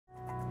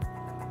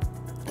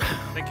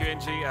Thank you,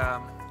 Angie.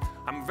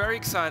 I'm very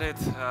excited,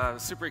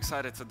 super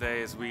excited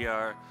today as we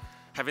are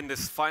having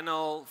this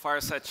final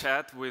fireside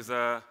chat with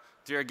a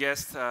dear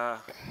guest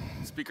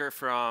speaker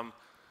from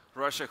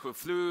Russia who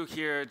flew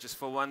here just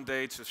for one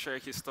day to share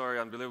his story,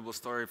 unbelievable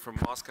story from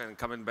Moscow and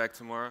coming back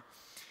tomorrow.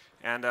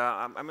 And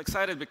I'm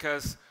excited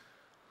because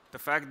the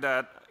fact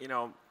that,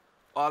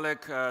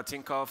 Oleg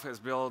Tinkov has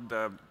built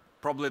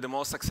probably the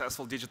most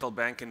successful digital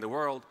bank in the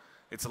world.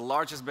 It's the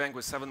largest bank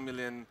with 7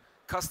 million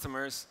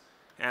customers,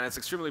 and it's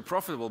an extremely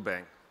profitable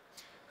bank.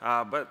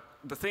 But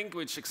the thing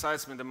which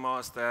excites me the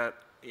most that,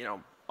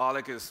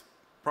 Oleg is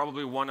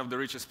probably one of the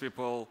richest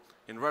people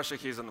in Russia.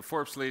 He's on the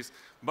Forbes list.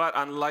 But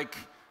unlike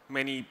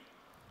many,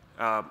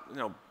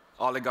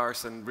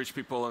 oligarchs and rich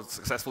people and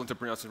successful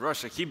entrepreneurs in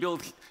Russia, he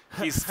built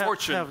his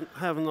fortune.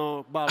 Have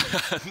no belly.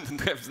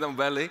 Have no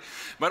belly.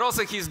 But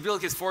also he's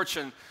built his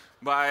fortune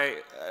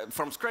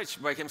from scratch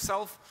by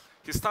himself.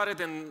 He started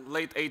in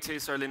late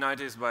 80s, early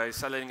 90s by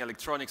selling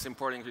electronics,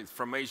 importing it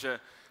from Asia.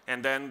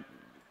 And then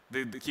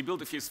he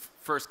built his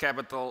first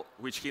capital,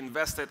 which he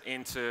invested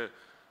into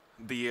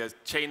the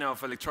chain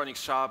of electronic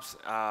shops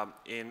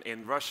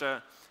in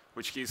Russia,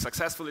 which he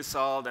successfully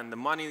sold. And the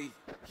money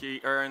he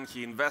earned,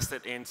 he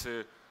invested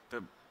into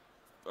the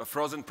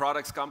frozen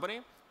products company.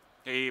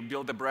 He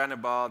built a brand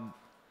about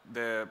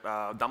the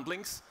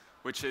dumplings,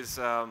 which is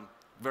a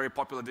very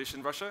popular dish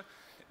in Russia,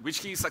 which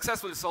he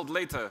successfully sold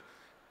later.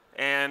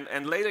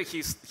 And later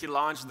he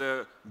launched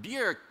the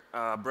beer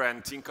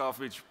brand Tinkoff,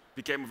 which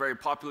became very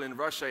popular in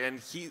Russia, and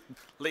he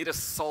later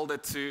sold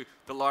it to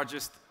the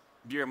largest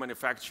beer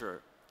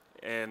manufacturer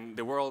in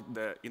the world,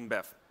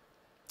 InBev.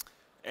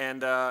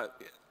 And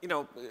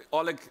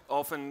Oleg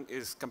often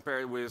is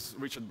compared with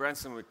Richard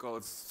Branson. We call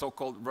it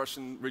so-called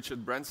Russian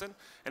Richard Branson.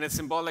 And it's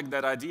symbolic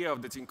that idea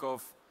of the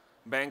Tinkoff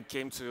Bank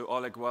came to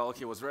Oleg while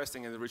he was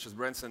resting in the Richard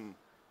Branson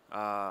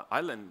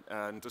island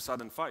in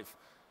 2005.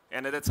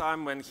 And at the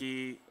time when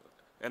he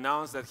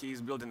announced that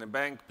he's building a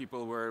bank,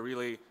 people were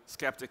really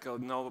skeptical.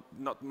 No,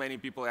 not many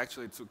people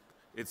actually took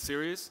it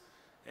serious.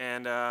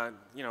 And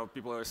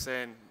people are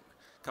saying,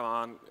 come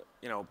on,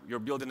 you're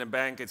building a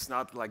bank. It's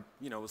not like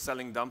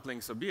selling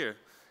dumplings or beer.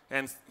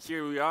 And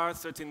here we are,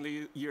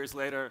 13 years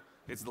later.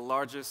 It's the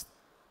largest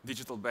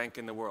digital bank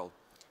in the world.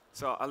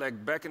 So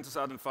Oleg, back in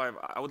 2005,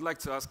 I would like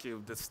to ask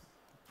you this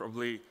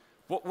probably,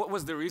 what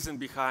was the reason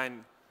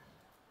behind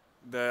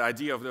the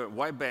idea of the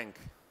why bank?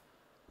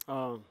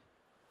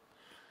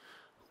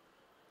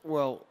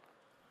 Well,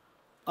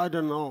 I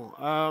don't know.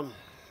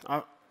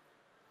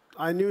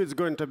 I knew it's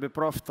going to be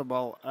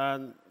profitable,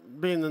 and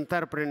being an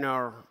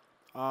entrepreneur,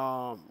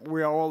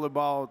 we are all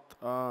about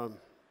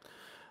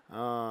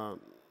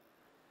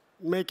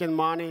making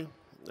money,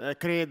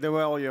 create the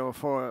value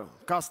for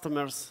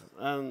customers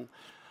and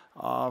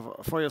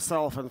for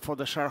yourself and for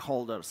the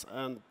shareholders.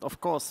 And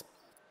of course,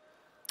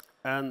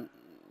 I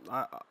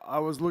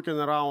was looking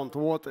around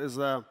what is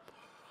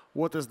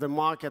the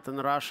market in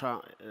Russia,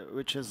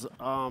 which is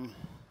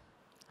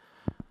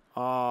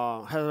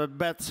have a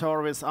bad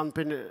service,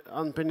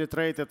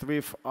 unpenetrated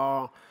with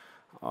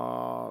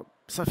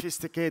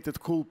sophisticated,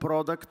 cool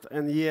product,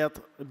 and yet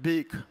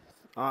big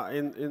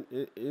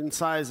in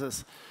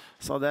sizes.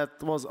 So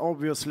that was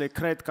obviously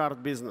credit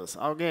card business.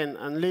 Again,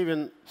 and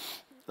living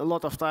a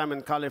lot of time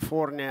in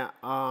California,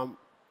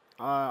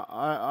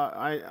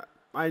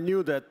 I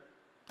knew that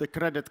the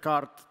credit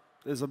card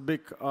is a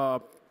big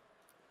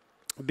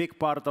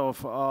part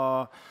of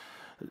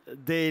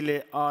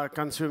daily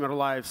consumer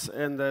lives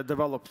in the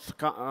developed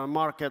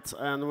markets.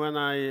 And when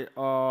I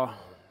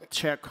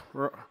check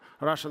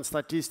Russian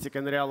statistics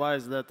and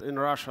realize that in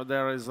Russia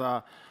there is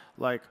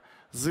like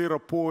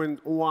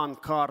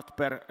 0.1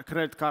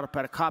 credit card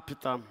per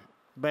capita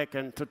back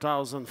in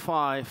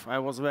 2005, I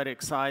was very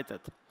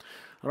excited.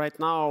 Right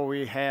now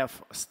we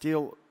have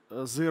still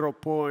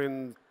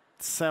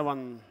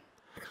 0.7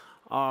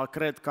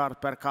 credit card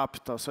per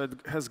capita. So it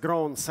has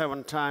grown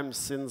 7 times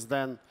since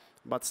then,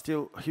 but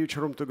still huge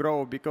room to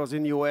grow because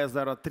in US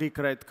there are 3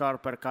 credit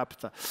card per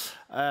capita.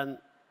 And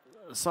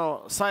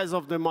so size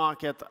of the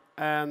market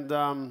and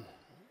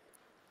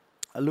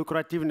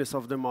lucrativeness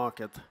of the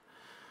market.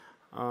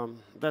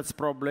 That's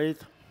probably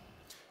it.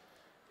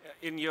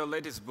 In your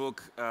latest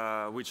book,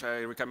 which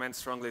I recommend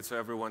strongly to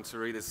everyone to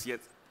read, is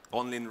yet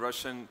only in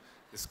Russian,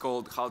 it's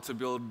called How to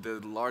Build the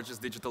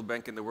Largest Digital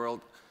Bank in the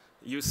World.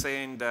 You're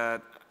saying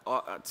that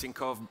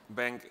Tinkoff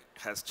Bank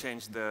has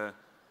changed the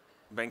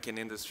banking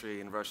industry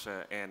in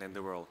Russia and in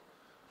the world.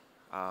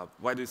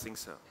 Why do you think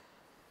so?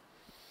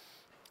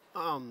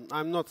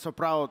 I'm not so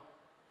proud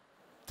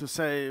to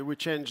say we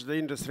changed the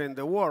industry in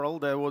the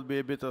world. There would be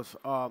a bit of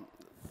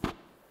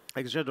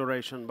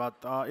exaggeration,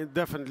 but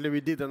definitely we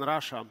did in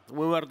Russia.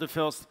 We were the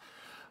first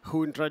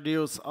who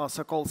introduced a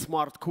so-called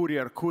smart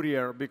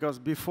courier, because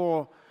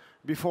before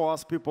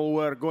us, people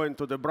were going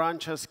to the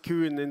branches,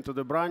 queuing into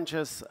the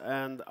branches,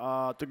 and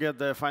to get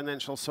the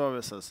financial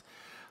services.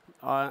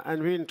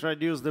 And we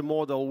introduced the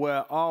model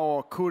where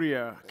our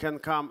courier can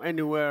come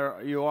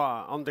anywhere you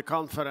are, on the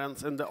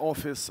conference, in the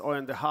office, or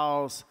in the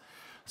house.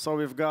 So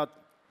we've got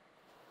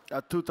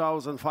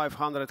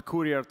 2,500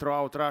 courier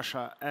throughout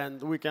Russia,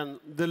 and we can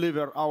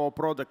deliver our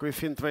product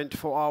within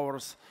 24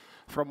 hours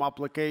from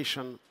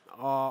application,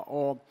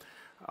 or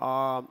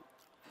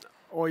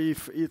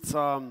if it's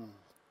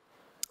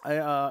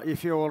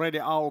if you're already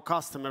our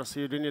customers,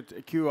 you don't need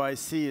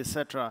QIC,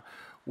 etc.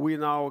 We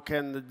now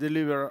can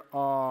deliver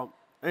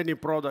any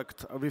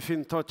product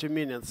within 30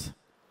 minutes.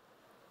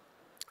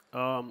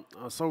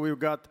 So we've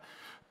got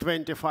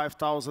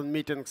 25,000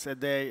 meetings a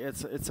day.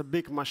 It's a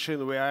big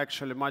machine. We are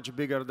actually much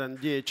bigger than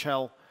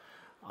DHL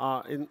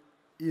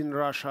in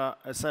Russia,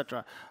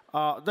 etc.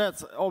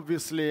 That's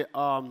obviously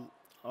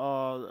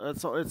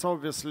it's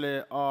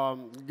obviously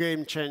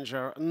game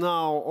changer.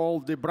 Now all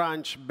the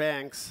branch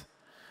banks,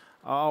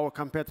 our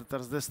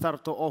competitors, they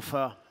start to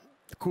offer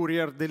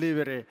courier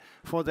delivery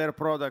for their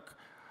product,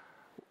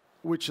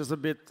 which is a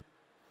bit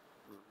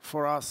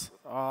for us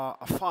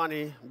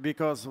funny,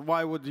 because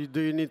why would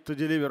do you need to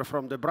deliver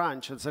from the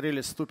branch? It's a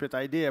really stupid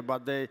idea,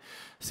 but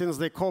since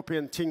they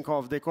copied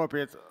Tinkoff, they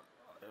copied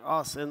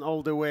us in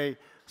all the way,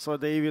 so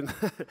they even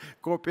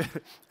copy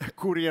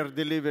courier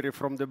delivery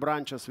from the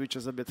branches, which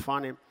is a bit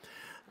funny.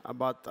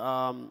 But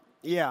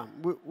yeah,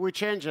 we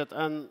changed it,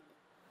 and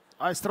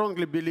I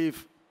strongly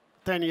believe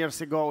 10 years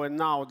ago and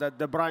now that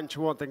the branch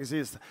won't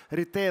exist.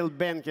 Retail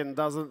banking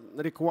doesn't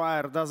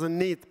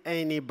need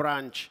any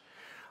branch.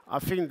 I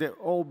think that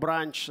all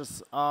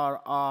branches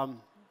are,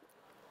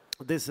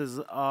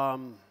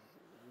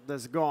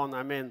 that's gone.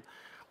 I mean,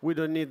 we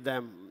don't need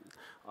them.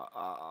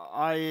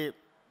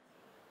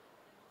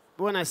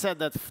 When I said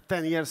that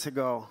 10 years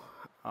ago,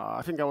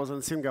 I think I was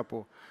in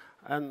Singapore,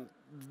 and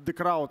the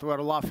crowd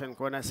were laughing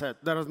when I said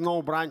there is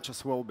no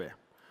branches will be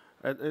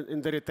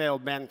in the retail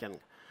banking.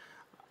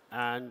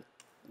 And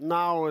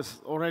now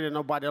it's already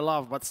nobody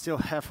laughs, but still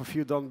half of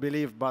you don't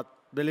believe. But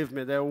believe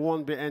me, there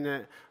won't be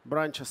any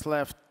branches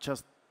left,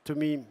 just to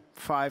me,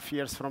 5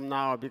 years from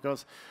now,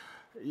 because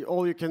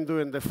all you can do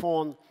in the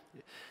phone,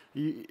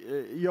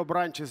 your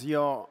branch is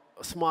your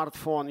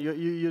smartphone.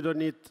 You don't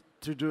need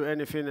to do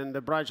anything in the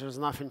branch. There's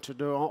nothing to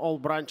do. All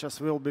branches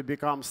will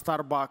become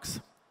Starbucks.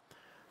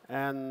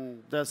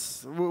 And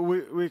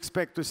we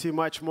expect to see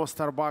much more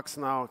Starbucks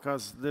now,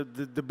 because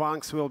the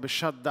banks will be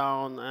shut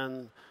down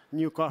and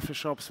new coffee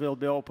shops will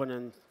be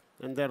opening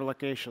in their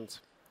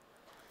locations.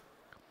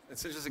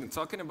 It's interesting.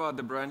 Talking about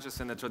the branches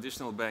and the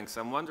traditional banks,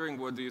 I'm wondering,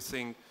 what do you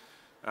think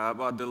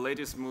about the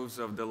latest moves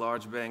of the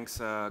large banks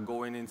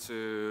going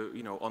into,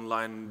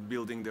 online,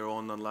 building their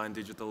own online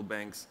digital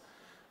banks?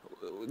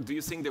 Do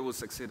you think they will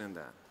succeed in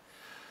that?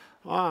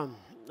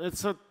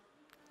 It's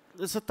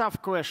a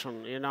tough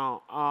question,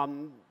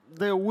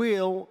 They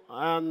will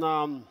and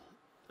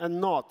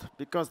not,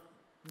 because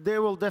they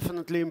will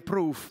definitely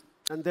improve,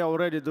 and they're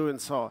already doing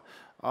so.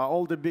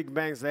 All the big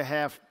banks, they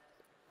have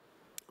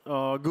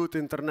good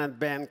internet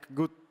bank,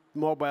 good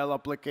mobile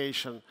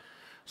application,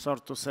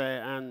 sort to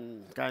say,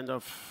 and kind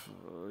of,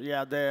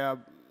 yeah,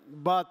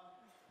 but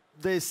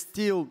they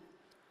still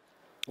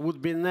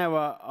would be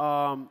never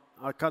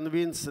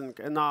convincing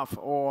enough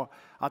or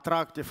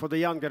attractive for the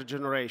younger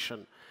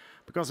generation.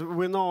 Because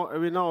we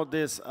know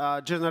this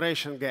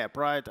generation gap,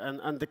 right?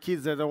 And the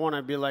kids, they don't want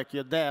to be like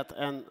your dad,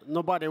 and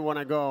nobody want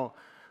to go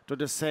to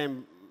the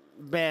same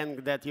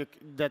bank that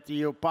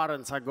your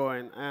parents are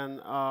going. And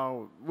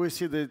we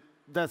see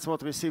that's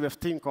what we see with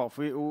Tinkoff.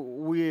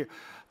 We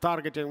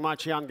targeting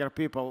much younger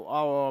people.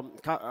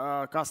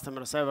 Our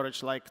customers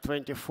average like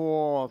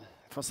 24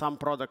 for some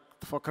product,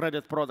 for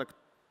credit product,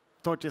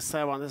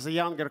 37. It's a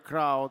younger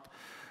crowd,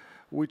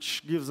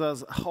 which gives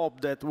us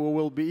hope that we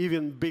will be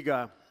even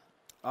bigger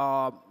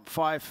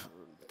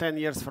 5-10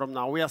 years from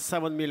now. We are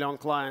 7 million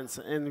clients,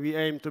 and we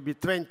aim to be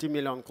 20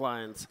 million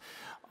clients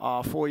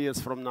 4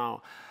 years from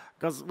now.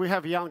 Because we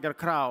have younger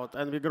crowd,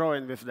 and we're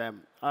growing with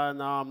them.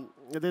 And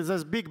there's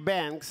these big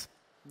banks.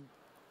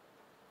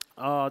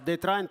 They're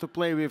trying to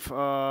play with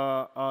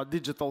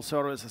digital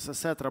services,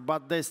 etc.,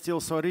 but they're still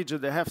so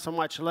rigid. They have so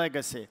much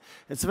legacy.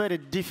 It's very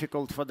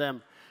difficult for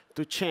them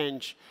to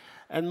change,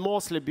 and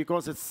mostly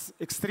because it's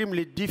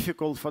extremely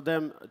difficult for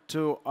them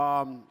to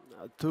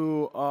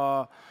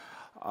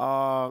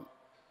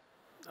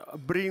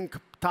bring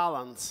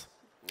talents,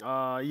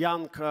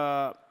 young,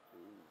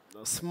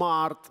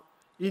 smart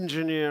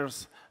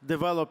engineers,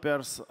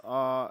 developers,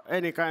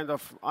 any kind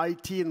of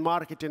IT and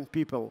marketing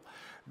people,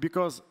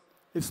 because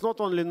it's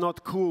not only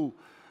not cool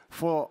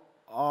for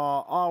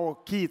our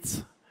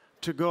kids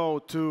to go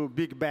to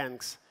big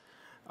banks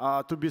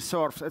to be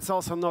served. It's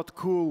also not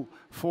cool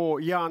for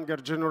younger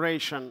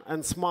generation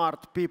and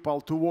smart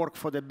people to work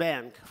for the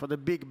bank, for the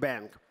big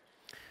bank.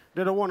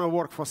 They don't want to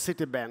work for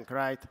Citibank,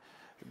 right?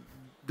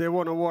 They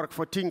want to work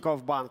for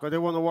Tinkoff Bank, or they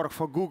want to work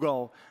for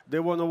Google. They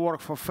want to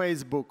work for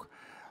Facebook.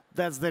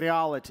 That's the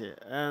reality,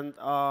 and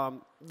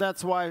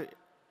that's why.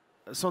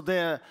 So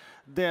they're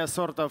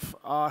sort of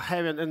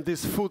having in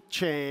this food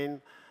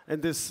chain, in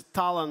this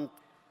talent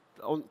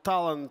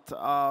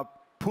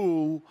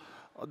pool,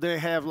 they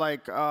have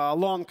like a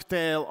long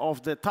tail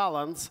of the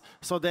talents,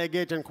 so they're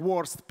getting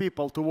worst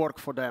people to work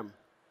for them,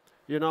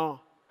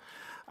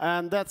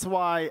 And that's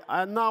why,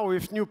 and now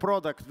with new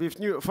product,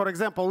 for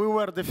example, we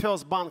were the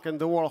first bank in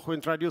the world who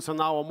introduced on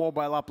our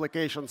mobile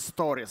application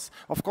stories.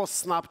 Of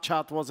course,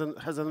 Snapchat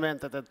has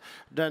invented it,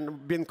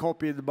 then been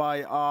copied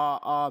by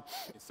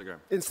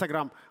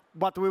Instagram.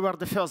 But we were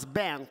the first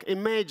bank.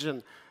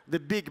 Imagine the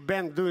big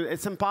bank doing it.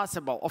 It's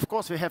impossible. Of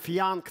course, we have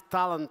young,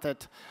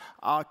 talented,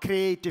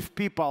 creative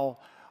people.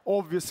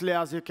 Obviously,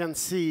 as you can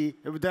see,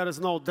 there is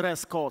no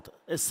dress code,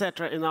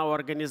 etc. in our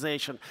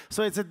organization.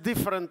 So it's a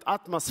different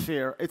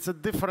atmosphere. It's a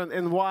different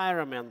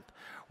environment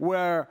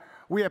where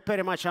we are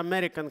very much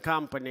American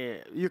company.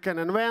 You can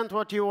invent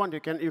what you want.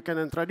 You can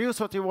introduce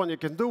what you want. You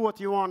can do what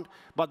you want,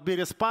 but be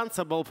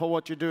responsible for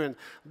what you're doing.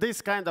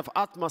 This kind of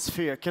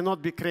atmosphere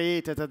cannot be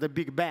created at a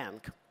big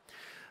bank.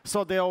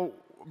 So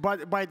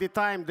by the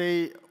time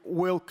they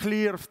will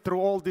clear through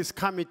all these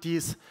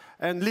committees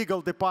and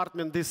legal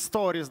department these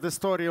stories, the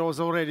story was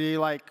already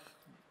like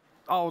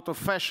out of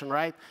fashion,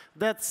 right?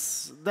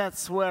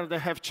 That's where they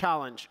have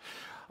challenge.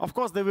 Of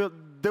course, they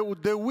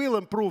will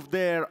improve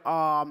their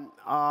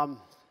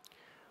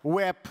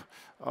web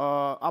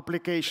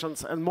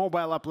applications and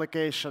mobile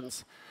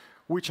applications,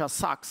 which are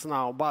sucks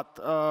now, but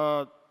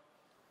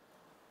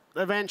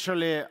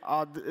eventually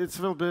it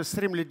will be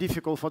extremely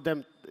difficult for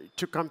them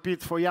to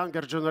compete for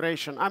younger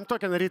generation. I'm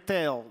talking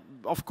retail.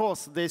 Of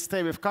course, they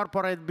stay with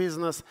corporate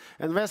business,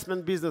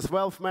 investment business,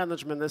 wealth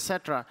management,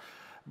 etc.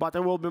 But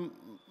it will be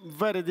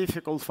very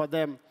difficult for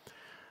them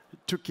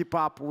to keep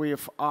up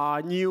with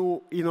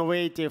new,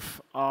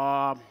 innovative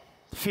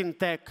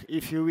fintech,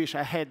 if you wish.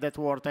 I hate that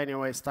word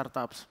anyway,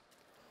 startups.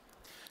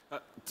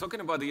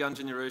 Talking about the young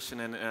generation,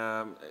 and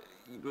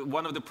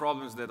one of the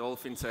problems that all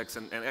fintechs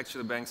and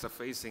actually banks are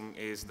facing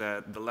is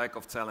that the lack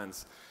of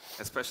talents,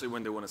 especially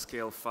when they want to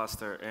scale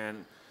faster.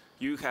 And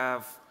you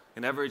have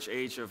an average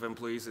age of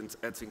employees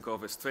at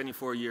Tinkoff is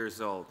 24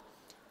 years old.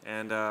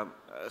 And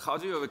how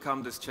do you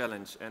overcome this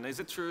challenge? And is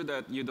it true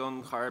that you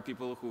don't hire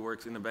people who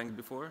worked in a bank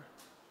before?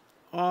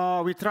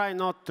 We try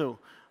not to,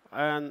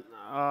 and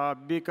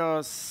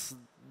because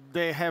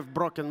they have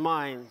broken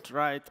mind,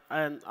 right?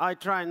 And I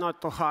try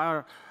not to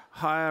hire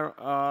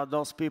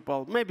those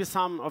people. Maybe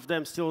some of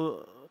them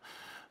still,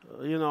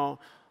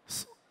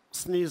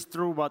 sneeze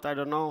through, but I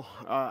don't know.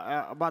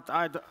 But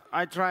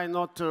I try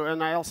not to,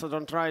 and I also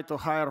don't try to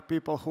hire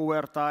people who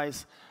wear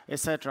ties,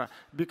 etc.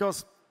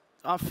 Because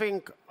I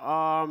think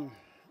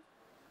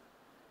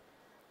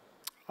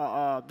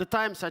the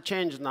times are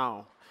changed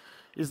now.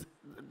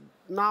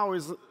 Now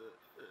is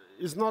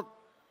not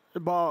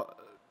about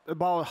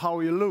how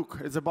you look.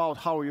 It's about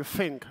how you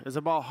think. It's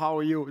about how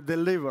you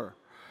deliver.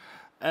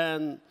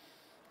 And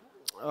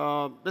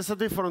it's a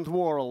different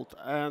world.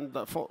 And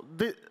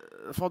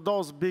for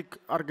those big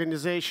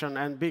organizations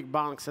and big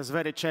banks, it's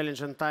very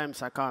challenging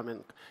times are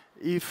coming.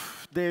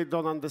 If they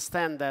don't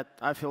understand that,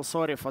 I feel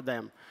sorry for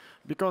them.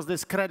 Because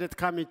these credit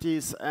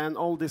committees and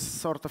all these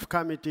sort of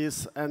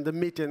committees and the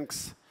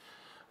meetings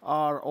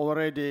are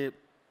already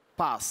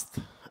past.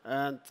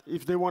 And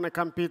if they want to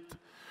compete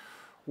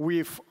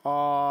with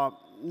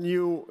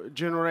new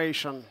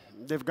generation,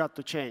 they've got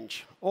to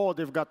change, or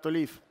they've got to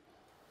leave.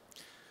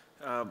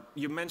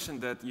 You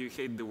mentioned that you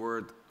hate the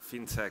word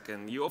fintech,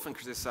 and you often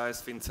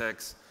criticize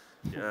fintechs.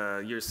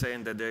 You're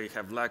saying that they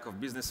have lack of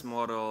business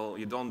model.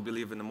 You don't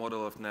believe in the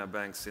model of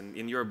neobanks.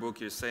 In your book,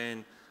 you're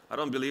saying, I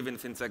don't believe in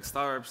fintech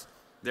startups.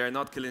 They are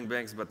not killing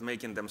banks, but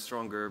making them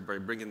stronger by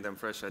bringing them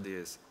fresh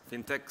ideas.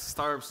 Fintech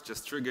startups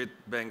just triggered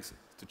banks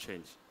to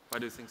change. Why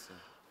do you think so?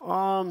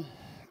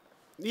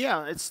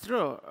 Yeah, it's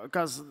true,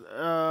 because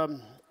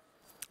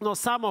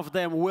some of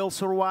them will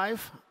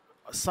survive.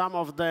 Some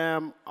of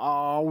them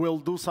will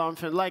do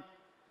something, like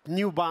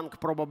new bank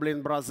probably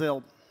in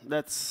Brazil.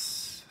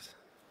 It's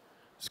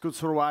could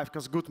survive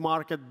because good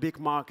market, big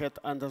market,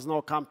 and there's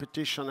no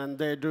competition, and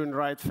they're doing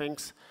right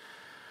things.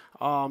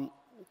 I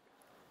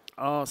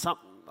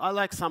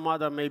like some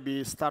other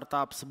maybe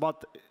startups,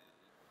 but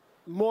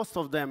most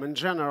of them in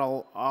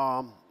general,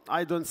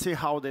 I don't see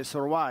how they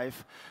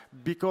survive,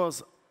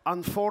 because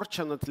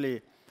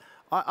unfortunately,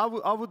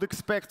 I would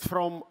expect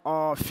from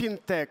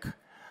fintech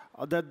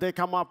that they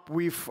come up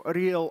with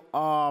real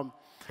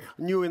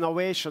new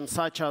innovations,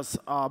 such as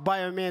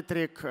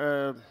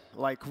biometric,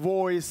 like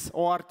voice,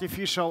 or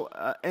artificial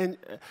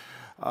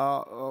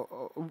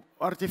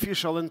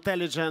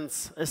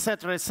intelligence,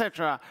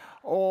 etc.,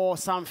 or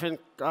something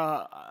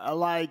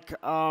like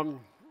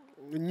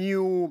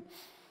new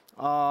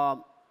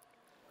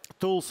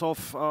tools of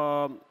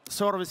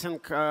servicing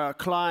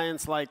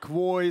clients, like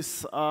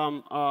voice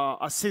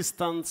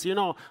assistants.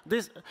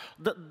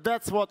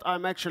 That's what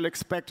I'm actually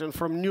expecting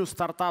from new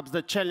startups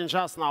that challenge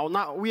us now.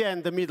 Now we are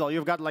in the middle.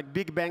 You've got like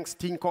big banks,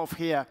 Tinkoff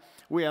here.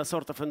 We are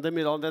sort of in the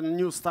middle, and then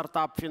new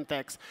startup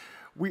fintechs.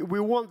 We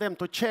want them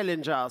to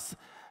challenge us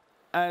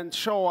and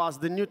show us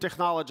the new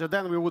technology.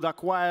 Then we would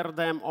acquire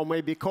them or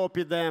maybe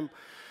copy them.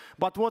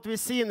 But what we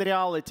see in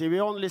reality,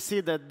 we only see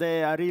that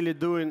they are really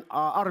doing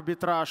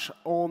arbitrage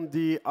on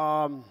the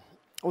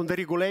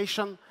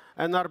regulation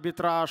and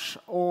arbitrage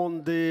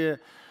on the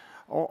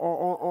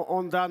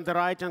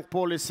underwriting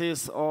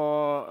policies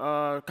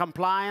or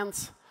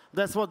compliance.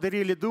 That's what they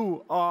really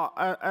do.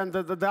 And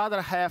the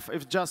other half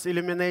is just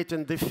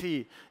eliminating the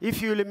fee.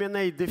 If you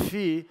eliminate the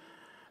fee,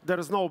 there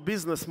is no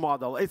business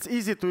model. It's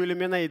easy to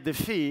eliminate the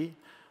fee,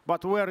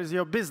 but where is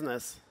your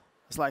business?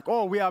 It's like,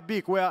 oh, we are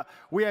big.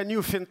 We are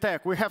new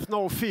fintech. We have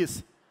no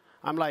fees.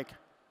 I'm like,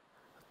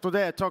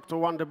 today I talked to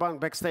one of the bank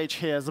backstage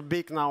here. It's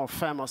big now,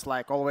 famous,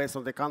 like always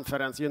on the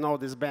conference. You know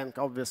this bank,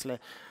 obviously.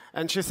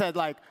 And she said,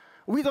 like,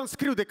 we don't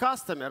screw the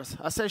customers.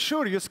 I said,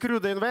 sure, you screw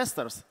the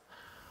investors.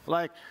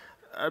 Like,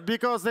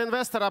 because the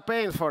investors are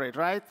paying for it,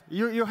 right?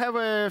 You have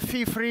a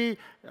fee-free,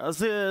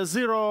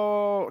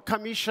 zero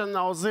commission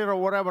or zero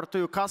whatever to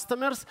your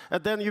customers,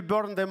 and then you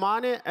burn the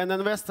money, and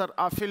investors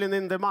are filling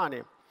in the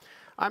money.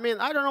 I mean,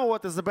 I don't know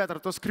what is better,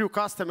 to screw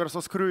customers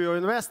or screw your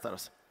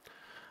investors.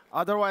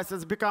 Otherwise,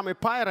 it's become a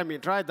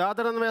pyramid, right? The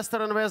other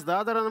investor invests, the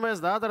other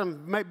invests, the other,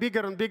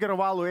 bigger and bigger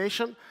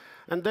valuation,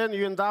 and then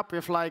you end up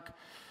with like,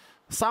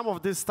 some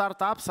of these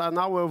startups are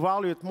now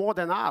valued more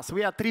than us.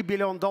 We are a $3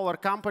 billion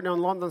company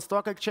on London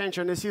Stock Exchange,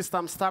 and you see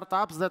some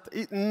startups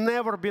that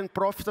never been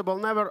profitable,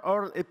 never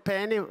earned a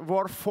penny,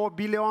 worth 4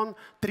 billion,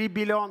 3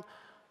 billion.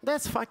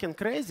 That's fucking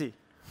crazy.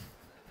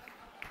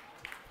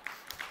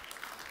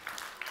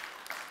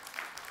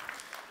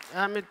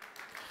 I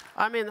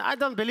mean, I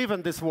don't believe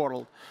in this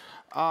world.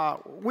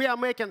 We are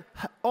making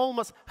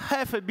almost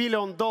 $500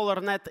 million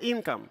net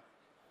income.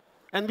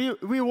 And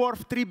we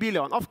worth 3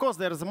 billion. Of course,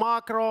 there is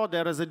macro,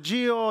 there is a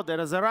geo,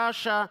 there is a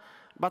Russia.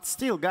 But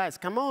still, guys,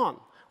 come on.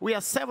 We are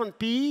 7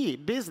 PE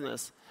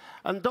business.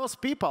 And those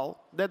people,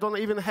 they don't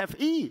even have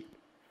E.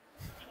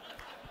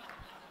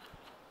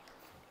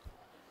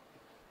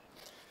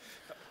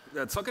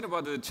 Talking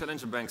about the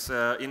challenger banks,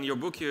 in your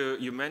book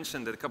you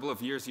mentioned that a couple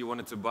of years you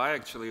wanted to buy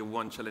actually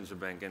one challenger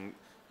bank. And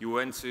you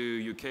went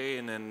to UK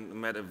and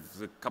then met a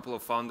couple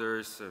of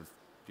founders.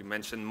 You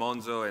mentioned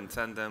Monzo and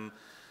Tandem.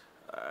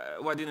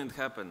 Why didn't it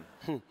happen?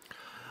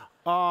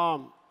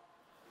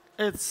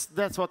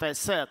 That's what I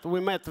said. We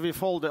met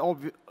with all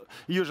the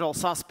usual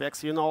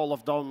suspects, you know, all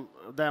of them.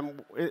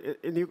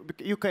 In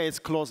UK, it's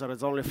closer.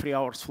 It's only 3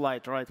 hours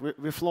flight, right?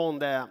 We've flown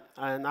there,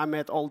 and I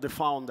met all the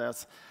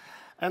founders.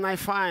 And I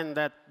find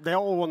that they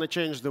all want to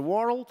change the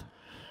world.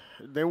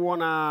 They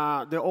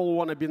all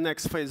want to be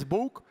next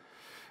Facebook.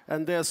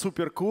 And they're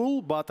super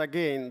cool, but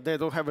again, they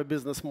don't have a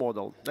business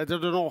model. They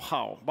don't know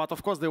how. But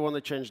of course, they want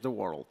to change the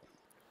world.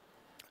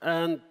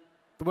 And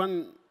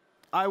when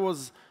I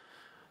was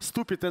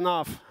stupid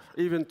enough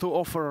even to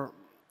offer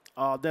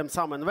them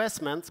some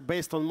investments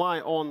based on my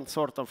own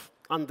sort of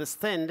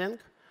understanding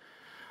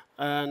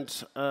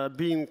and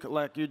being,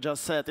 like you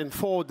just said, in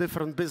 4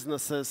 different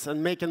businesses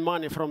and making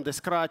money from the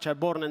scratch. I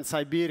born in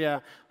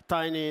Siberia,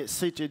 tiny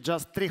city,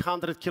 just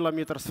 300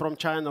 kilometers from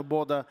China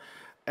border.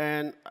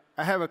 And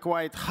I have a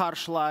quite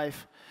harsh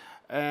life.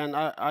 And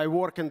I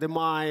work in the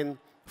mine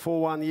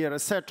for 1 year,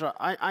 etc.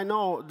 I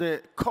know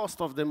the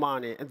cost of the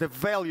money and the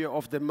value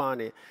of the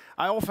money.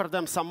 I offer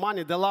them some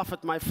money. They laugh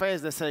at my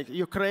face. They say,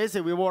 "You crazy?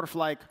 We're worth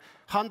like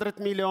 100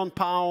 million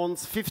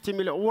pounds, 50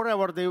 million,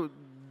 whatever the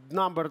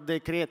number they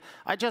create."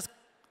 I just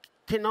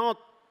cannot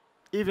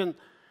even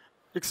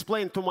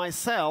explain to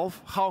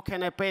myself how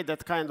can I pay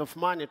that kind of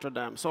money to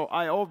them. So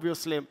I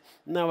obviously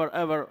never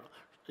ever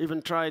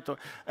even try to.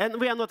 And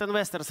we are not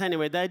investors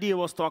anyway. The idea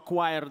was to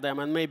acquire them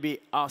and maybe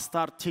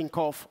start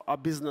Tinkoff, a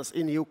business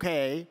in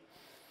UK.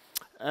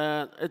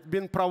 It's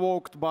been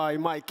provoked by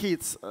my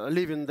kids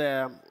living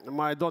there.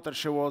 My daughter,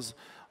 she was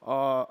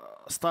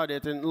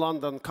studied in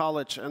London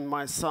College, and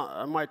my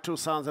 2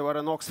 sons, they were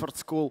in Oxford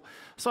School.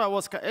 So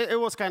it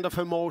was kind of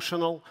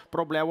emotional.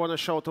 Probably I want to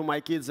show to my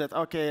kids that,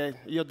 okay,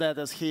 your dad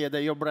is here,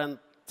 your brand,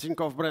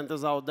 Tinkoff brand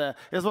is out there.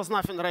 It was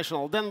nothing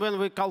rational. Then when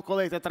we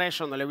calculated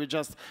rationally, we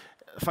just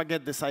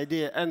forget this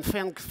idea. And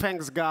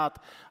thanks God,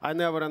 I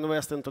never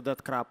invest into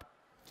that crap.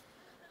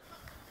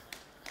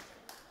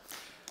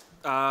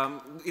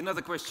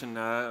 Another question,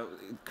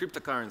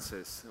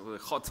 cryptocurrencies, a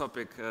hot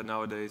topic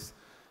nowadays.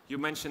 You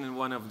mentioned in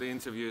one of the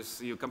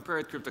interviews, you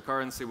compared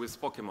cryptocurrency with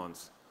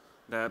Pokemons.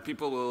 That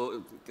people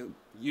will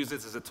use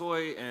it as a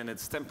toy, and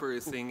it's a temporary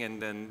thing,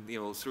 and then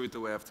throw it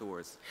away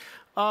afterwards.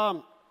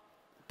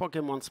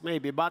 Pokemons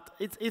maybe, but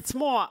it's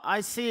more,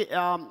 I see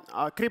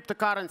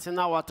cryptocurrency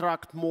now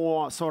attract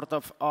more sort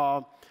of,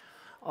 how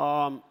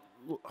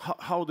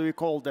do we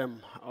call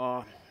them?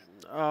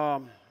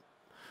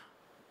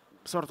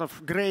 Sort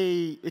of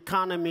gray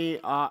economy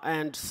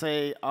and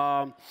say,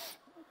 I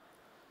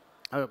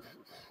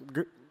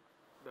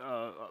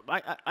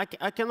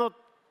cannot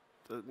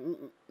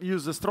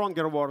use the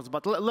stronger words,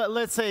 but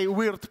let's say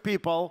weird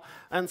people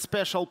and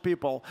special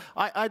people.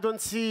 I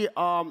don't see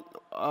why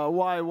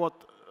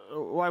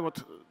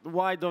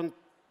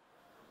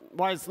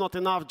it's not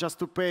enough just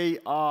to pay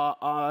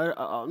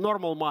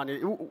normal money.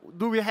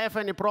 Do we have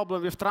any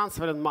problem with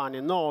transferring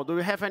money? No. Do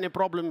we have any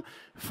problem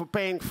for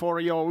paying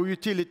for your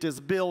utilities,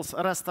 bills,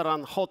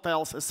 restaurant,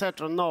 hotels,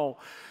 etc.? No.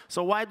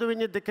 So why do we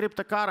need the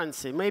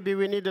cryptocurrency? Maybe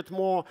we need it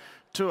more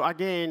to,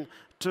 again,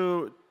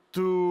 to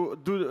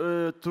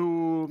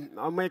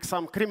make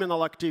some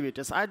criminal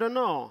activities. I don't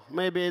know.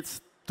 Maybe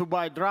it's to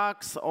buy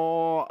drugs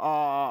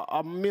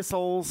or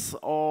missiles,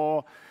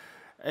 or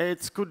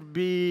it could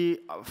be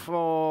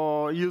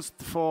used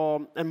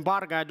for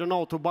embargo, I don't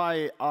know, to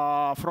buy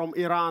from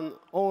Iran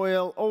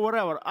oil or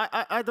whatever.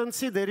 I don't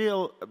see the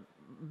real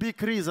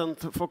big reason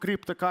for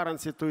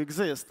cryptocurrency to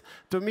exist.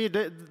 To me,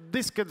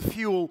 this can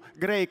fuel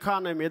gray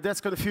economy, this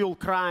can fuel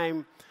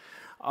crime,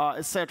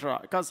 etc.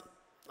 Because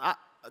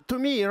to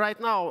me, right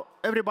now,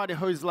 everybody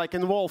who is like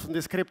involved in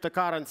this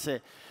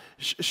cryptocurrency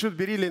should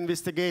be really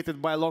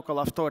investigated by local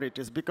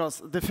authorities.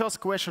 Because the first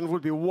question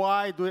would be,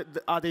 why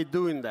are they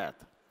doing that?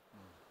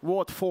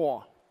 What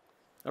for,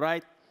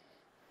 right?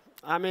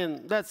 I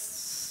mean,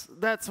 that's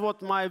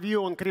what my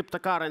view on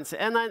cryptocurrency.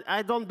 And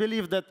I don't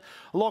believe that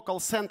local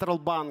central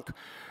bank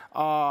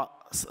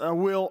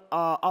will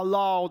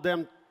allow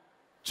them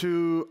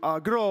to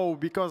grow,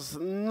 because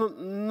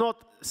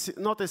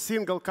not a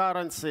single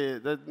currency,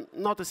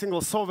 not a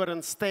single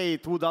sovereign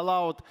state would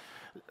allow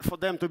for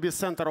them to be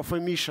center of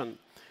emission.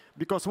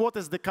 Because what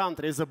is the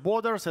country? As a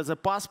borders, as a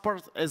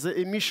passport, as an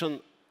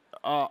emission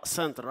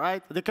center,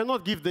 right? They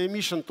cannot give the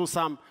emission to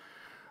some,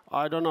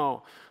 I don't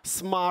know,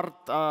 smart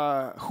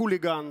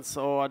hooligans,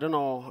 or I don't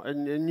know,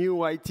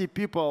 new IT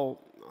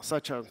people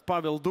such as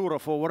Pavel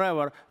Durov or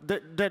whatever.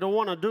 They don't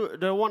want to do.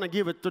 They want to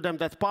give it to them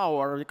that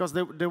power, because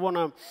they want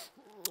to.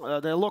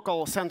 The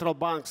local central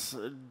banks,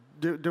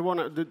 they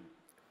want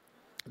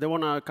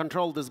to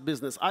control this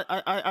business.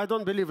 I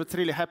don't believe it's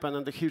really happened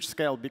on the huge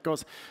scale,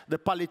 because the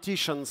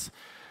politicians,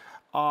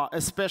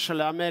 especially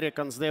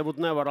Americans, they would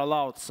never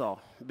allow it so.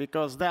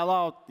 Because they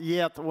allow it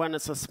yet when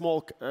it's a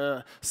small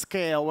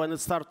scale. When it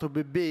starts to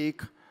be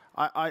big,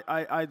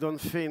 I don't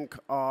think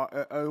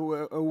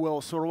it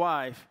will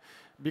survive.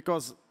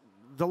 Because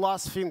the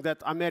last thing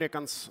that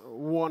Americans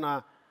want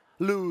to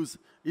lose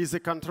is the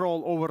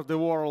control over the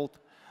world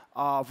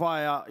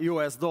via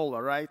US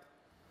dollar, right?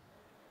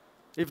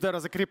 If there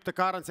is a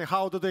cryptocurrency,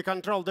 how do they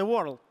control the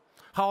world?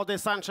 How they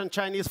sanction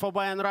Chinese for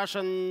buying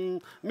Russian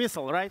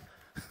missile, right?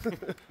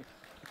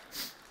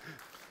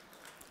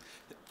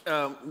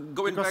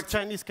 Because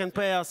Chinese can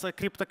pay us a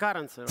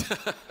cryptocurrency.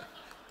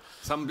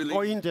 Right?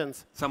 Or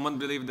Indians. Someone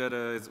believed that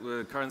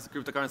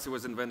cryptocurrency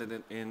was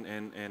invented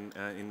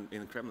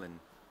in Kremlin.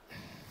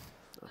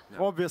 Yeah.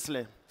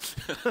 Obviously.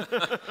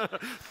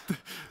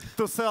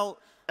 To sell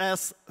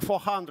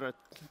S-400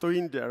 to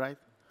India, right?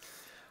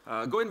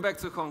 Going back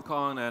to Hong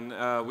Kong, and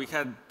we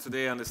had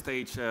today on the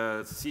stage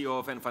CEO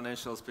of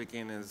Financial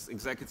speaking as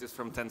executives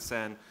from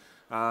Tencent.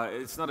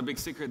 It's not a big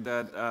secret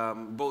that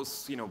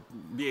both,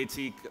 BAT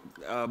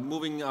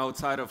moving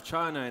outside of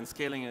China and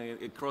scaling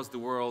across the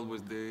world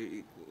with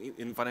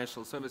in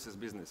financial services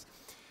business.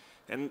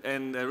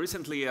 And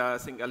recently, I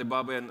think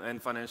Alibaba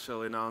and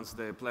Financial announced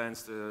their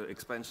plans to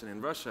expansion in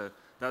Russia.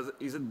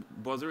 Is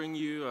it bothering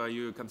you? Are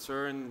you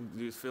concerned?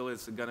 Do you feel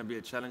it's going to be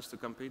a challenge to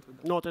compete with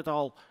them? Not at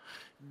all.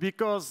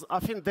 Because I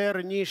think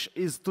their niche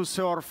is to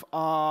serve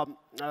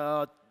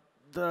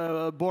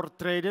the board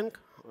trading.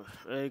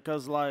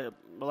 Because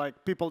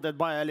like people that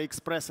buy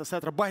AliExpress,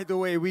 etc. By the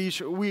way,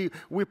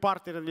 we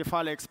partnered with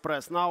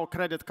AliExpress. Now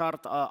credit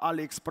card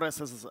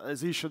AliExpress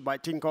is issued by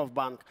Tinkoff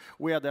Bank.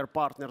 We are their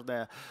partner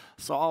there.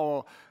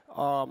 So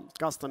our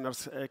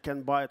customers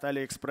can buy at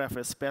AliExpress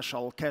a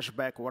special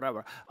cashback,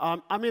 whatever.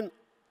 I mean,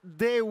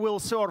 they will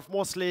serve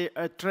mostly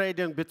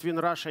trading between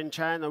Russia and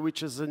China,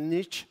 which is a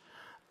niche.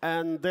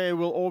 And they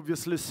will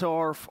obviously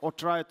serve or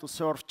try to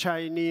serve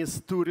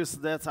Chinese tourists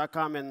that are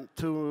coming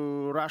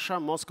to Russia,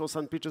 Moscow,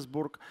 St.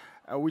 Petersburg,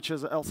 which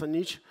is also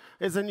niche.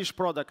 It's a niche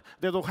product.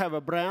 They don't have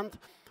a brand.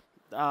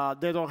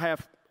 They don't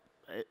have,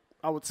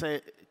 I would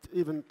say,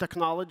 even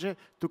technology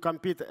to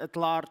compete at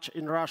large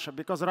in Russia,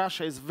 because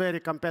Russia is a very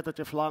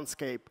competitive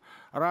landscape.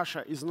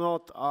 Russia is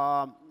not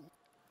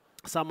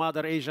some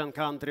other Asian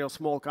country or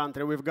small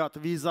country. We've got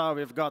Visa,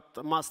 we've got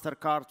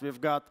MasterCard, we've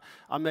got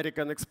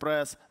American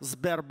Express,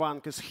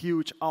 Sberbank is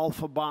huge,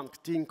 Alpha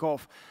Bank,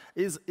 Tinkoff.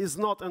 Is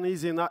not an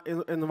easy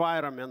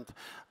environment.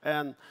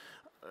 And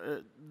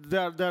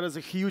there is a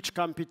huge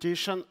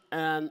competition,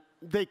 and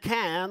they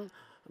can,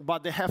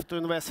 but they have to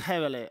invest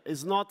heavily.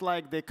 It's not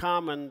like they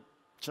come and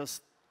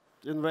just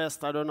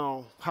invest, I don't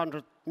know,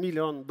 $100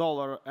 million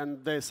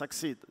and they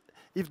succeed.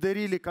 If they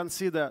really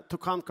consider to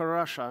conquer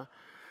Russia,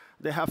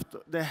 they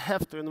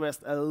have to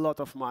invest a lot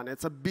of money.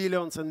 It's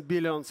billions and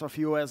billions of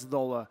US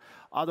dollar.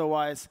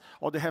 Otherwise,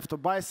 or they have to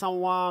buy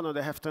someone, or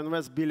they have to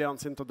invest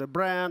billions into the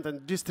brand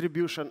and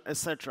distribution,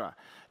 etc.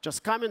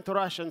 Just coming to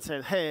Russia and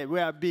saying, hey, we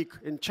are big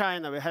in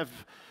China, we have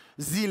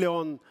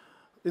zillion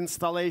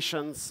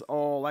installations,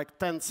 or like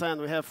Tencent,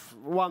 we have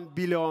 1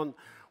 billion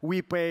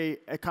WePay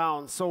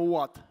accounts, so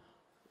what?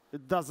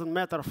 It doesn't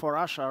matter for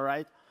Russia,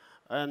 right?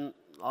 And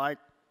like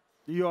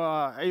you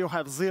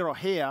have zero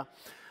here.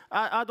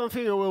 I don't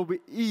think it will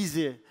be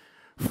easy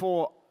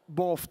for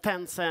both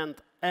Tencent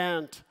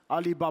and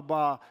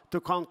Alibaba to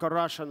conquer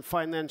Russian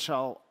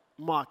financial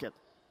market.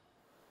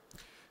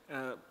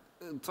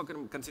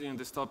 Continuing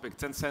this topic,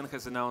 Tencent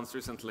has announced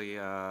recently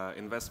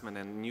investment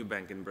in a new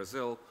bank in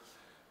Brazil.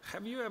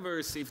 Have you ever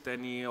received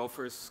any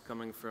offers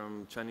coming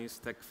from Chinese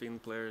tech fin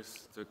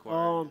players to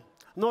acquire?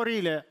 Not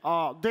really.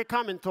 They're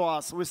coming to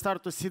us. We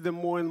start to see them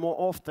more and more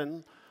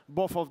often,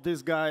 both of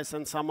these guys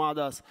and some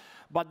others.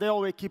 But they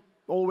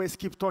always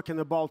keep talking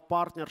about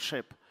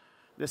partnership.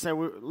 They say,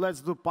 let's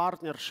do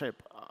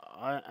partnership.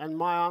 And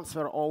my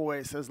answer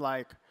always is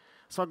like,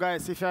 so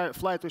guys, if I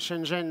fly to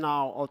Shenzhen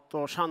now or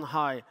to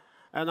Shanghai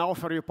and I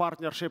offer you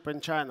partnership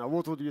in China,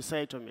 what would you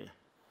say to me?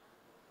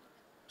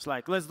 It's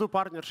like, let's do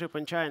partnership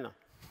in China.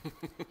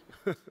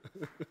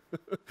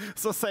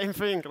 So same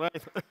thing,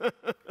 right?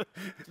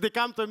 They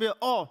come to me,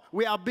 oh,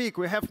 we are big,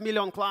 we have 1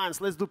 million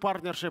clients, let's do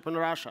partnership in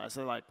Russia. I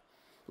say like,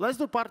 let's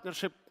do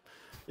partnership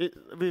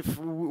with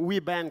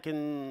WeBank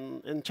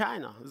in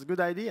China. It's a good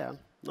idea,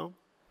 no?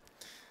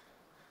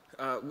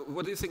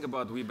 What do you think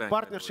about WeBank?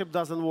 Partnership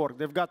doesn't work.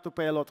 They've got to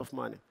pay a lot of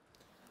money.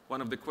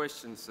 One of the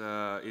questions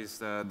is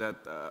that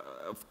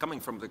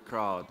coming from the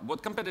crowd,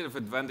 what competitive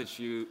advantage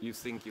you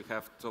think you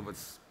have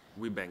towards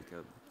WeBank?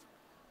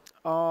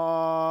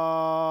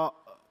 But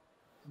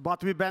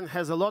WeBank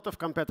has a lot of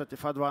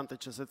competitive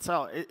advantages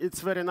itself.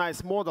 It's a very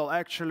nice model.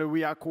 Actually,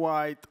 we are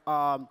quite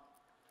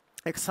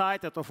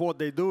excited of what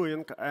they're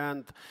doing,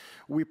 and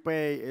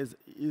WePay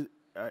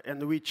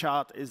and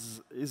WeChat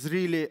is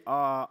really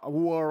a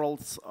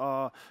world's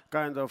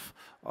kind of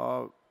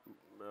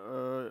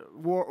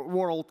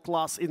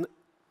world-class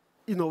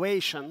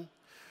innovation,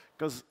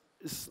 because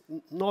it's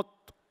not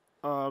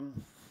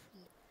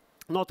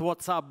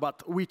WhatsApp,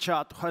 but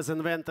WeChat has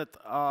invented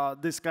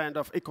this kind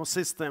of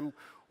ecosystem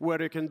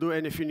where you can do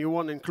anything you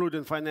want,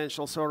 including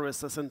financial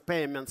services and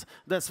payments.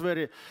 That's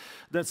very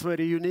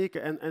unique,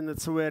 and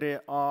it's very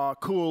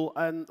cool.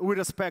 And we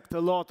respect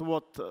a lot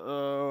what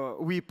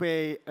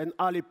WePay and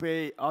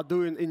Alipay are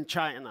doing in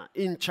China.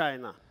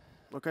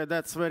 Okay,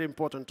 that's very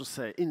important to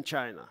say, in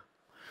China.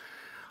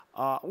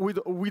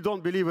 We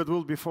don't believe it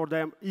will be for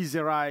them easy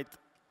ride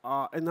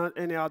in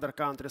any other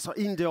country. So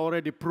India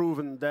already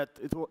proven that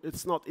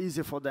it's not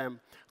easy for them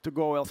to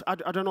go else. I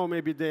don't know,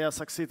 maybe they are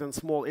succeed in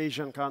small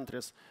Asian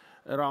countries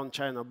around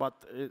China,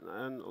 but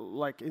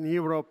like in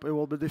Europe, it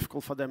will be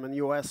difficult for them in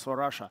US or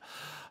Russia.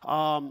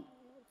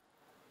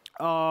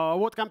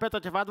 What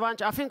competitive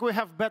advantage? I think we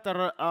have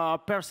better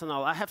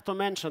personnel. I have to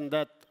mention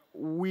that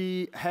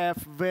we have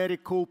very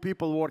cool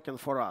people working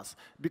for us.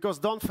 Because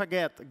don't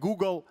forget,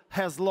 Google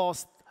has won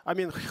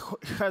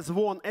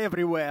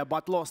everywhere,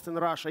 but lost in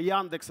Russia.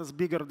 Yandex is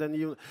bigger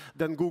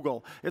than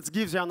Google. It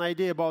gives you an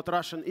idea about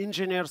Russian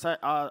engineers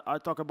I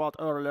talked about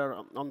earlier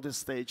on this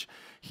stage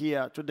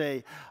here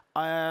today,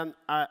 and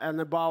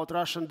about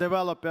Russian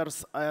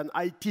developers and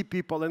IT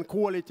people and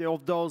quality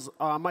of those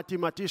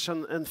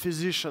mathematicians and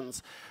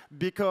physicians.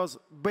 Because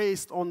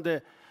based on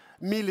the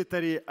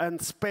military and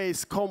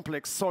space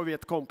complex,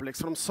 Soviet complex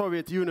from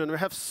Soviet Union, we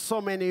have so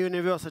many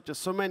universities,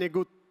 so many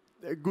good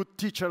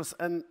teachers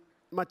and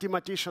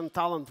mathematician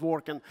talent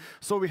working.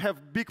 So we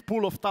have big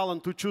pool of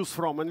talent to choose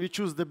from, and we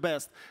choose the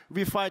best.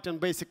 We fighting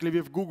basically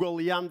with Google,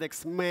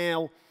 Yandex,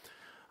 Mail,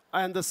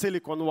 and the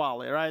Silicon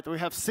Valley, right? We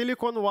have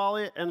Silicon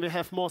Valley and we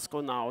have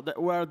Moscow now,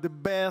 where the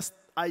best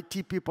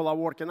IT people are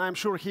working. I'm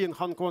sure here in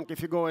Hong Kong,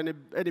 if you go any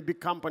big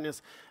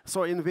companies,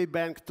 so in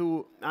WeBank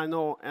too, I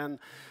know, and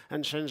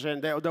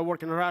Shenzhen, they're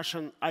working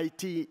Russian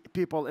IT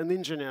people and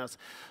engineers.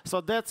 So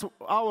that's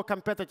our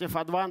competitive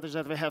advantage,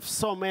 that we have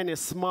so many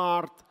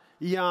smart,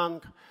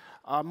 young,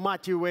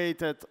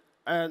 motivated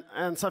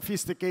and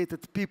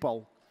sophisticated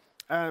people.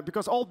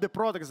 Because all the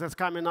products that's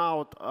coming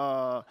out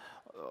of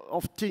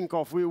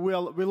Tinkoff,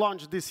 we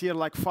launched this year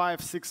like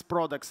 5-6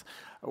 products,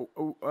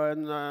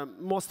 and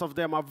most of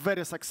them are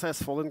very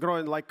successful and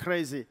growing like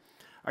crazy.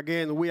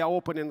 Again, we are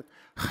opening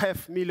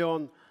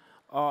 500,000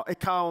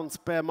 accounts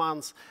per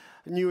month,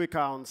 new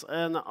accounts,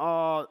 and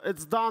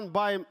it's done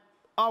by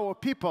our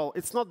people.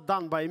 It's not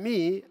done by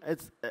me,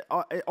 it's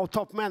our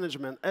top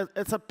management.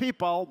 It's a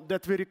people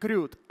that we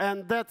recruit,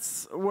 and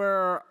that's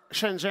where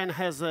Shenzhen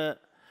has a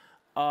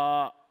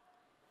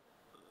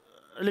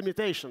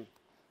limitation,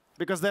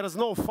 because there is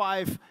no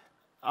 5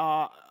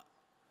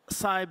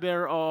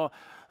 cyber or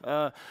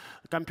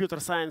computer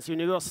science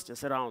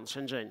universities around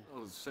Shenzhen.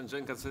 Well,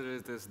 Shenzhen,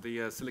 considered as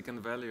the Silicon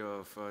Valley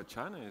of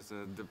China, is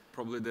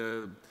probably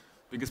the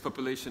biggest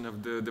population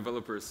of the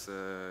developers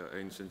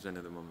in Shenzhen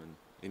at the moment,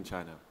 in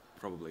China.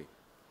 Probably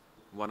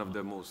one of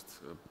the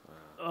most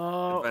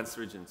advanced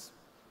regions.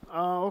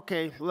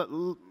 Okay,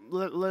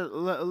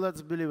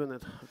 let's believe in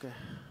it. Okay.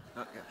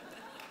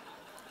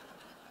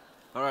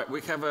 All right,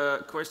 we have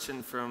a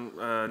question from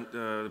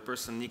the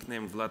person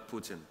nicknamed Vlad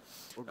Putin.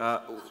 Okay.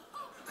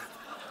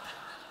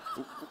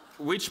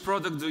 Which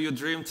product do you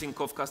dream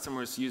Tinkoff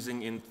customers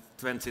using in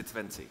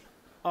 2020?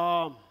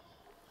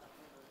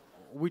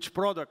 Which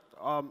product?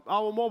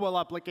 Our mobile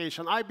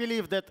application. I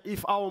believe that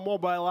if our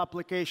mobile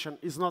application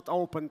is not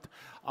opened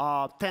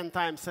 10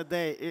 times a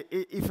day,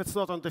 if it's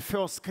not on the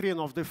first screen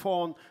of the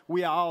phone,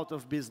 we are out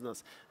of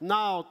business.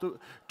 Now,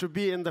 to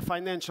be in the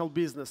financial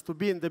business, to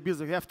be in the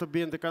business, you have to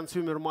be in the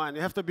consumer mind.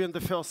 You have to be on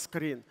the first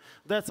screen.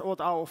 That's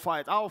what our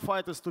fight. Our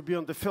fight is to be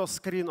on the first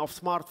screen of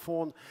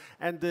smartphone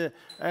and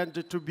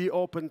to be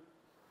open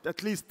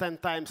at least 10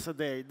 times a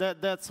day.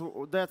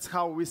 That's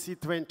how we see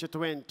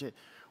 2020.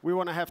 We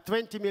want to have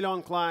 20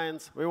 million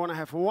clients. We want to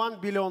have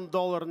 $1 billion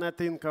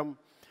net income.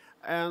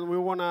 And we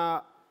want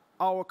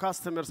our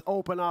customers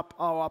open up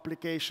our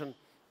application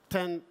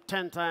 10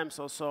 times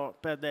or so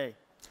per day.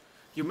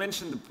 You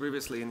mentioned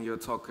previously in your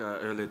talk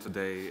earlier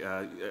today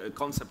a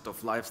concept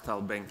of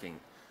lifestyle banking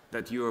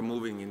that you are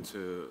moving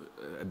into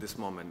at this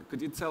moment.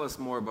 Could you tell us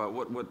more about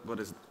what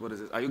is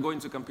it? Are you going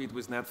to compete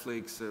with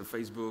Netflix,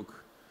 Facebook?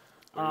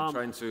 What are you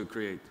trying to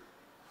create?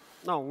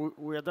 No,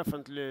 we are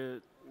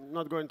definitely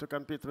not going to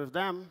compete with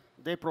them.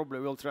 They probably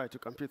will try to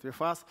compete with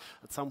us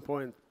at some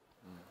point,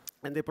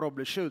 and they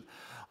probably should,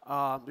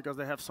 because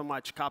they have so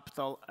much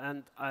capital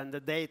and the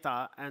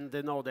data, and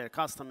they know their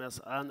customers.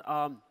 And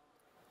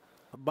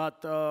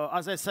but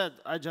as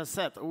I just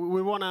said,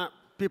 we want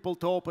people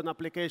to open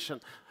application.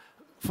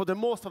 For the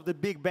most of the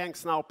big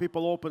banks now,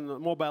 people open a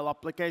mobile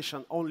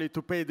application only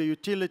to pay the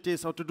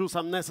utilities or to do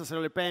some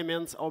necessary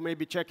payments or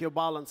maybe check your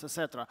balance,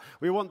 etc.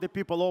 We want the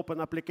people open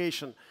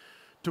application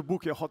to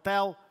book your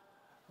hotel,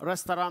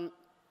 restaurant,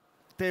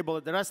 table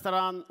at the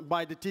restaurant,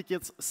 buy the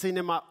tickets,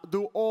 cinema,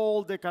 do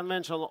all the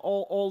conventional,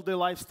 all the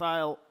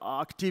lifestyle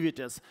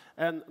activities,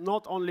 and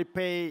not only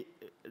pay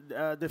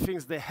the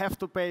things they have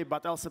to pay,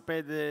 but also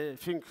pay the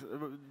things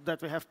that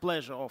we have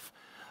pleasure of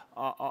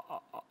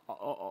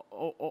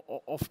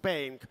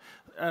paying.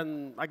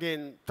 And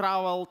again,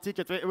 travel,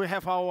 ticket, we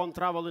have our own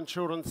travel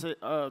insurance,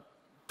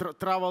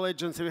 travel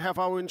agency, we have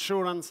our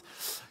insurance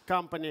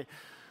company.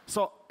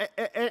 So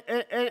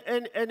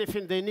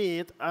anything they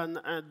need, and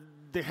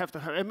they have to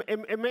have.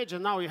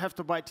 Imagine now you have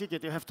to buy a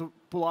ticket, you have to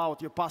pull out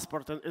your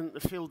passport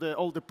and fill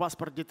all the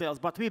passport details.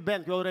 But we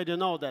bank, we already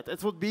know that.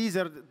 It would be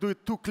easier to do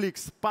it 2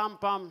 clicks. Pam,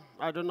 pam,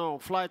 I don't know,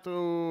 fly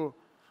to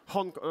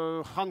Hong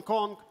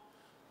Kong,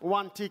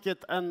 1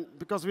 ticket, and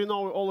because we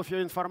know all of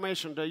your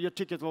information, your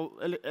ticket will,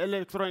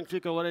 electronic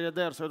ticket already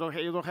there, so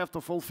you don't have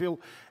to fulfill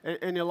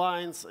any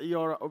lines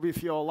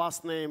with your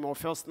last name or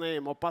first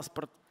name or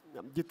passport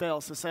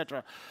details,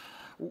 etc.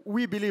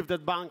 We believe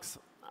that banks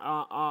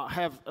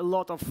have a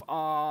lot of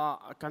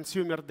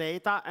consumer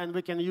data, and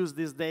we can use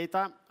this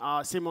data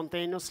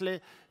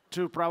simultaneously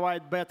to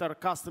provide better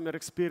customer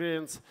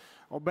experience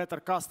or better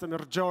customer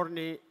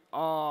journey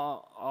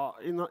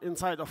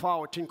inside of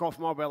our Tinkoff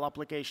mobile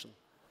application.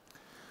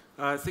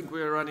 I think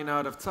we're running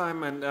out of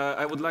time, and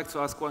I would like to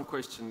ask one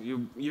question.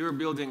 You're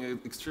building an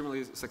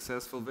extremely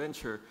successful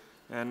venture,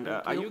 and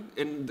are you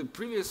in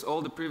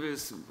all the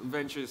previous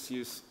ventures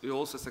you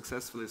also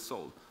successfully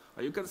sold?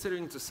 Are you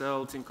considering to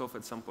sell Tinkoff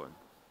at some point?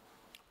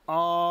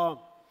 I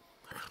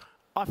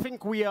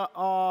think we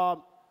are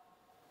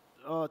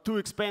too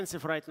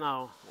expensive right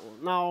now.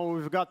 Now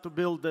we've got to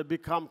build a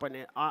big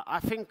company. I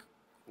think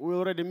we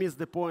already missed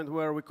the point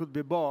where we could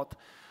be bought.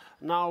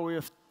 Now we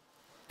have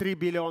 3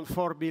 billion,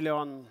 4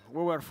 billion.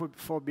 We were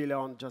 4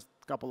 billion just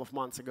a couple of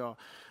months ago,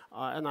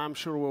 and I'm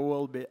sure we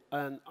will be.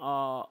 And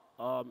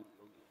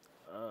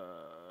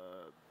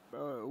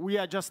we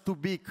are just too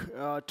big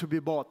to be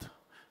bought.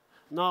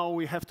 Now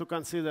we have to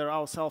consider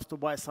ourselves to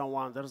buy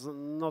someone. There's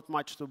not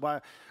much to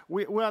buy.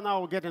 We are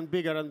now getting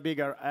bigger and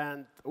bigger,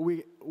 and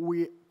we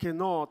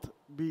cannot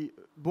be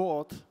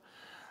bought.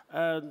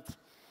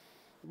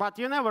 But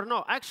you never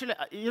know. Actually,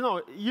 you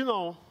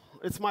know,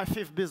 it's my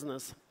 5th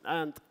business,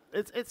 and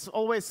it's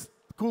always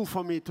cool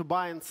for me to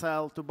buy and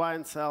sell, to buy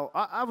and sell.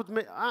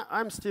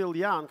 I'm still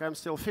young. I'm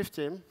still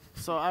 15,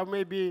 so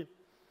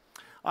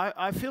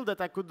I feel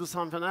that I could do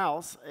something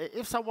else.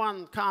 If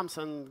someone comes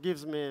and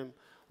gives me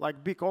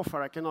like big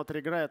offer I cannot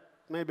regret,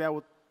 maybe I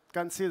would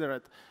consider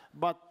it.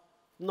 But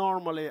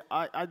normally,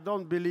 I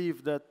don't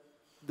believe that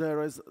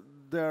there is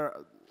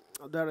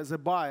a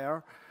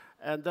buyer,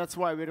 and that's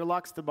why we're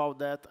relaxed about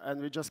that, and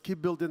we just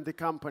keep building the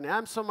company.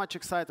 I'm so much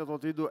excited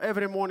what we do.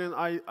 Every morning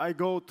I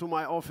go to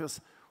my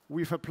office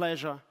with a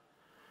pleasure,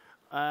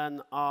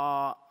 and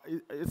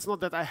it's not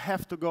that I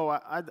have to go.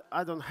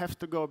 I don't have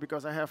to go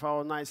because I have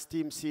our nice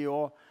team,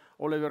 CEO,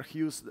 Oliver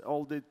Hughes,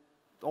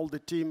 all the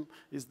team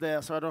is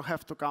there, so I don't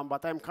have to come.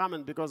 But I'm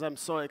coming because I'm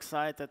so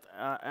excited,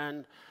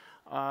 and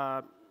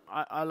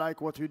I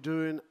like what we're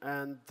doing,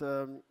 and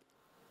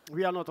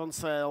we are not on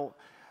sale.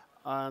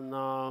 And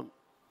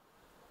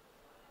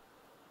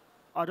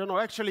I don't know.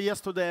 Actually,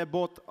 yesterday I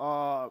bought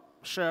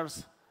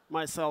shares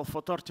myself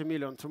for 30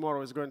 million.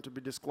 Tomorrow is going to be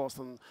disclosed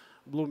on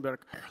Bloomberg.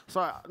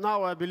 So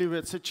now I believe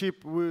it's a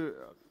cheap.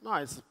 No,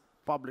 it's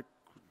public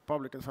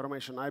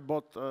information. I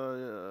bought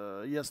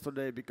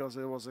yesterday because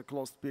it was a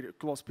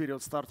closed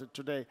period started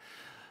today.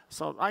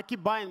 So I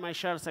keep buying my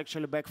shares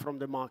actually back from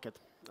the market.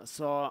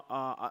 So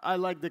I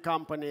like the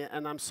company,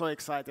 and I'm so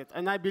excited.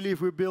 And I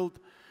believe we build,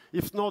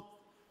 if not,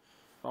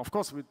 of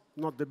course, we're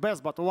not the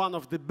best, but one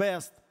of the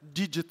best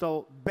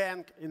digital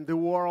bank in the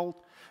world,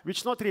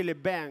 which not really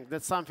bank,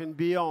 that's something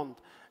beyond.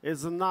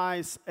 It's a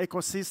nice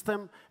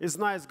ecosystem, it's a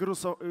nice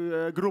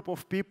group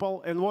of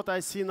people. And what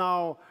I see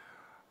now,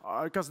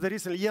 because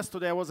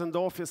yesterday I was in the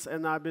office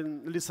and I've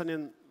been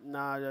listening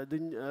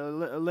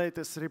the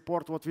latest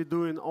report, what we're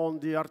doing on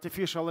the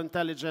artificial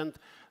intelligence,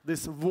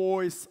 this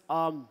voice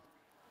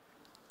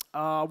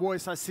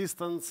voice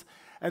assistants,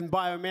 and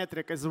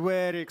biometric is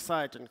very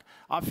exciting.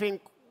 I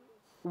think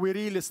we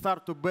really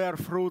start to bear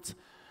fruits.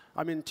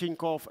 I mean,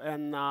 Tinkoff,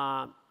 and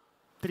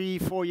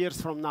 3-4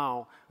 years from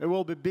now, it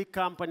will be a big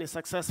company,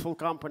 successful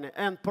company,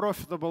 and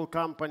profitable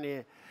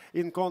company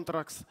in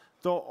contracts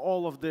to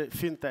all of the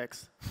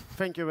fintechs.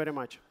 Thank you very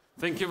much.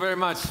 Thank you very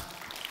much.